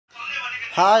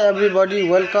Hi everybody,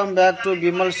 welcome back to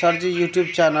Bimal Sarji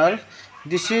YouTube channel.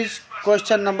 This is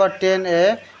question number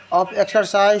 10A of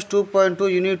exercise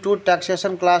 2.2 unit 2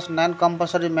 taxation class 9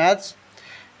 compulsory maths.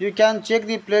 You can check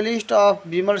the playlist of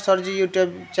Bimal Sarji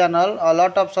YouTube channel. A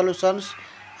lot of solutions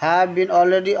have been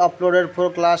already uploaded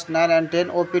for class 9 and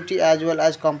 10 OPT as well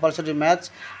as compulsory maths,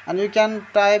 and you can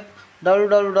type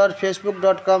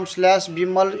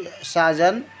www.facebook.com/Bimal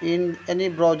Sajan in any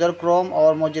browser, Chrome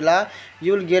or Mozilla.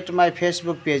 You will get my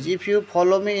Facebook page. If you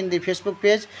follow me in the Facebook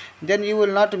page, then you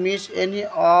will not miss any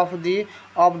of the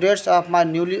updates of my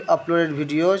newly uploaded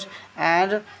videos.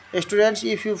 And students,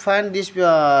 if you find this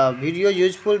video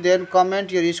useful, then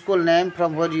comment your school name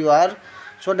from where you are,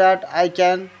 so that I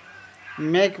can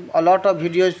make a lot of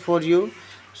videos for you.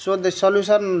 So the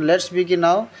solution, let's begin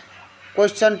now.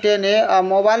 Question 10A, a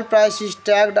mobile price is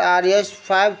tagged Rs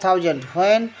 5000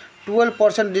 when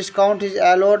 12% discount is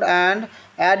allowed, and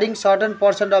adding certain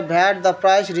percent of VAT, the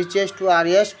price reaches to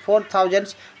Rs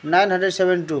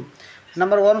 4972.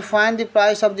 Number 1, find the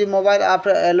price of the mobile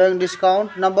after allowing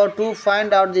discount. Number 2,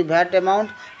 find out the VAT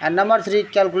amount. And number 3,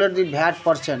 calculate the VAT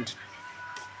percent.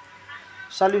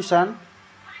 Solution.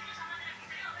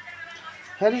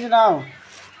 Here is now.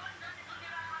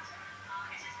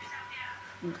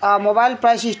 Mobile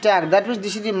price is tagged, that means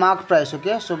this is the marked price.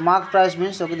 Okay, so marked price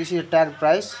means, okay, this is a tagged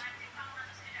price.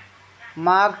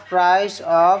 Marked price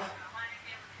of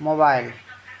mobile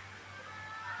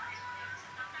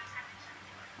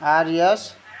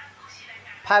Rs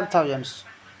 5000,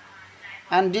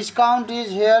 and discount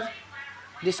is here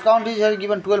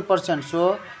given 12%.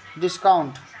 So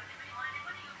discount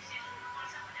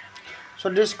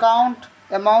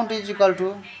amount is equal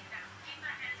to,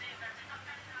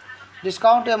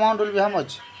 discount amount will be how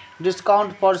much?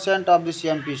 Discount percent of this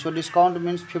MP. So discount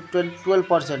means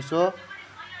 12%. So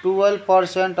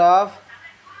 12% of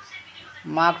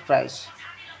marked price.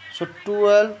 So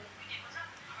 12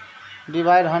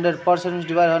 divide 100, percent means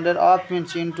divide 100, of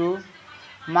means into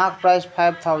marked price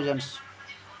 5000.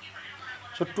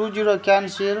 So 20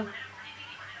 cancel,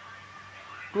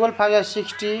 12 5 are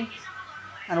 60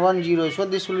 and 1 0. So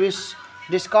this will be,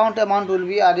 discount amount will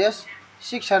be Rs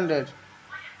 600.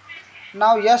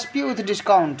 Now SP with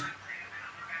discount.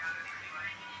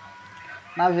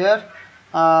 Now here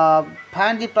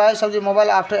find the price of the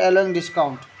mobile after allowing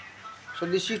discount. So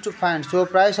this is to find. So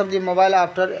price of the mobile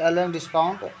after allowing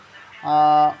discount,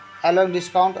 or with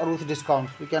discount.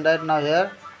 We can write now here.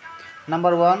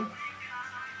 Number 1,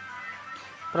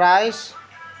 price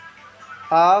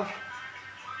of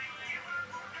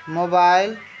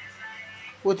mobile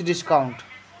with discount.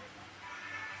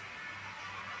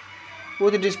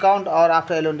 With discount or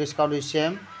after allowing discount is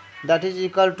same. That is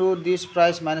equal to this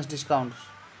price minus discount.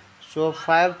 So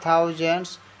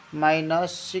 5000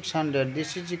 minus 600.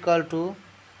 This is equal to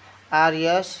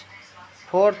Rs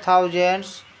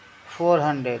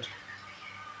 4400.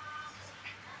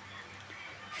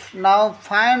 Now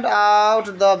find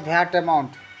out the VAT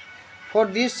amount. For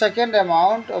this second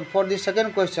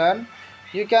question,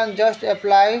 you can just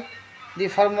apply the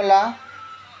formula.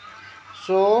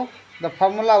 So the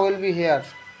formula will be here.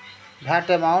 VAT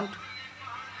amount.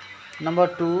 Number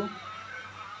 2,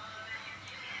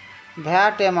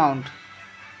 VAT amount.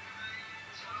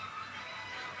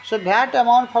 So VAT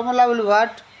amount formula will be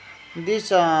what?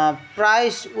 This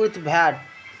price with VAT,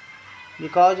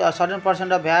 because a certain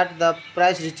percent of VAT the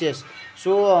price reaches.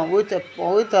 So with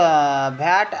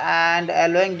VAT and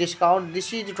allowing discount,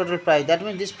 this is the total price. That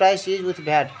means this price is with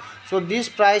VAT. So this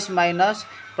price minus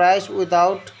price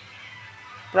without.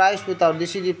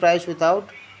 This is the price without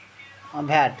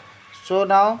VAT. So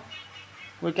now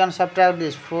we can subtract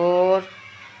this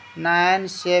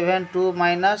 4972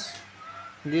 minus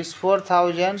this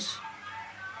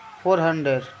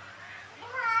 4400.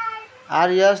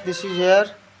 Rs, this is here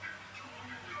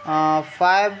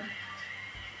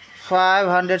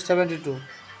 572.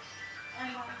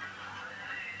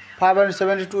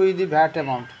 572 is the VAT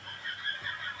amount.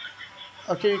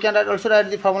 Okay, you can also write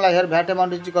the formula here. VAT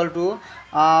amount is equal to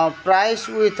price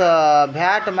with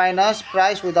VAT minus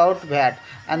price without VAT,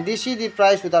 and this is the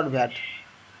price without VAT.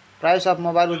 Price of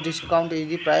mobile with discount is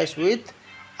the price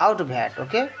without VAT.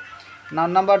 Okay, now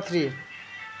number 3,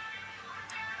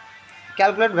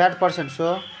 calculate VAT percent.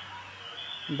 So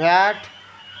VAT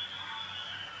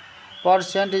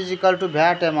percent is equal to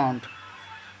VAT amount.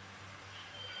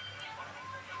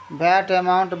 VAT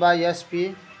amount by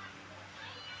SP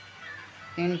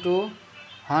into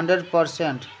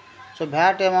 100%. So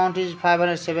VAT amount is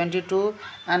 572,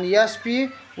 and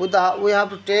SP with we have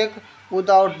to take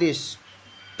without this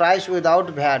price without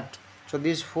VAT. So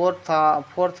this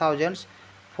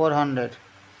 4400.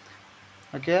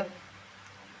 Okay,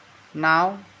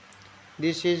 Now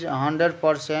this is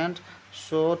 100%,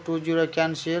 so 20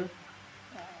 cancel.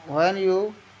 When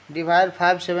you divide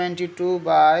 572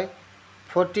 by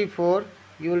 44,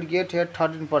 you will get here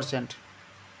 13%.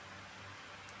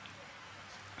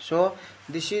 So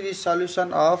this is the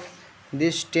solution of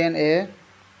this 10a.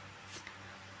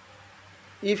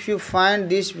 If you find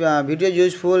this video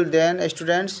useful, then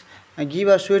students, give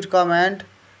a sweet comment,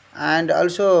 and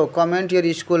also comment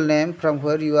your school name, from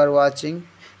where you are watching,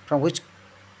 from which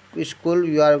school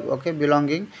you are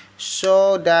belonging,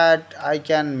 so that I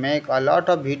can make a lot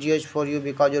of videos for you,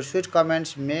 because your sweet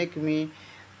comments make me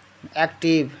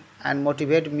active and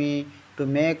motivate me to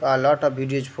make a lot of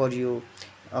videos for you.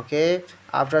 Okay,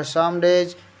 after some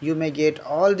days you may get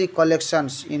all the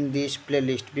collections in this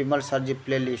playlist, Bimal Sarji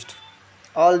playlist,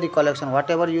 all the collection,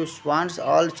 whatever you want,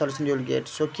 all solution you will get.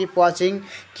 So keep watching,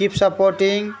 keep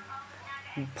supporting.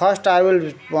 First I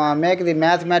will make the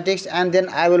mathematics, and then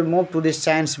I will move to the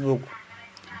science book.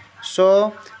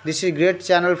 So this is great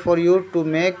channel for you to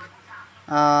make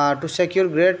to secure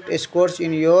great scores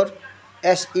in your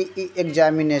SEE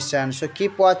examination. So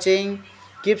keep watching,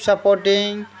 keep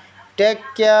supporting. Take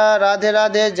care. Radhe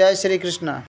Radhe. Jai Shri Krishna.